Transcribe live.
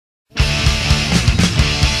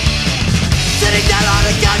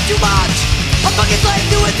watch. A fucking slave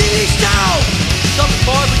to a TV show. Something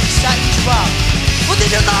more but you sat and dropped. What did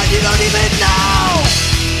you learn you don't even know?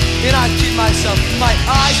 And I keep myself, my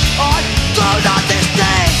eyes on Thrown on this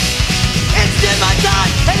thing. Instead my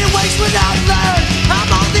time, and it wastes without learn. I'm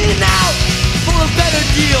holding out for a better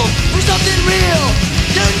deal. for something real.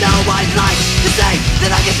 You know I'd like to say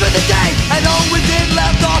that I can spend the day And all within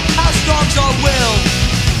left off, how strong's our will?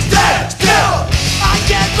 stand still. I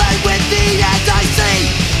can't play with the hands I see.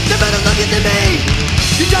 They better look into me.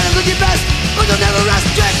 You try to look your best, but you'll never rest.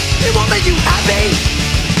 Trick, it won't make you happy.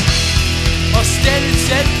 A standard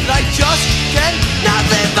set that I just can Not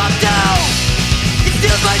live up to. It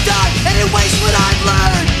steals my time and it wastes what I've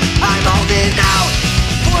learned. I'm holding out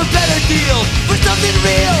for a better deal. for something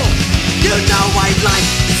real. You know I'd like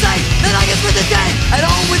to say that I can spend the day. And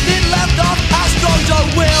all within left off, how strong's our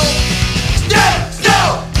will? Stand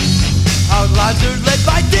still. Our lives are led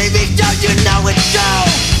by TV shows, you know it's true.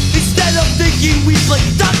 instead of thinking we play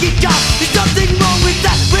Donkey Kong, there's something wrong with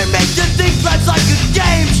that. We're made to think life's like a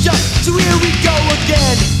game show. So here we go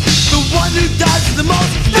again. The one who does the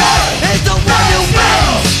most Is the one who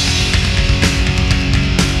wins.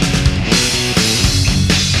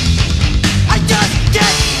 I just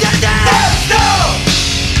can't stand it.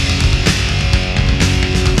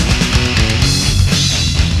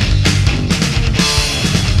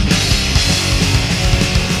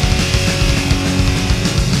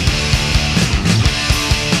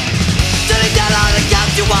 Sitting down on the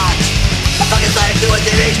couch to watch a fucking slave to a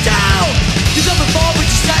TV show. You never fall but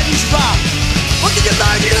you sat and dropped. What did you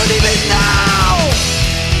learn you don't even know?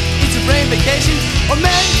 It's a brain vacation or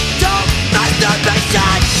mental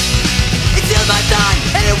Masturbation. It steals my time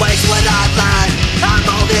and it wastes what I've learned. I'm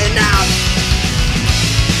holding out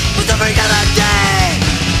for some other day.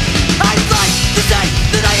 I'd like to say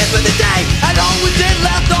that I can spend the day and all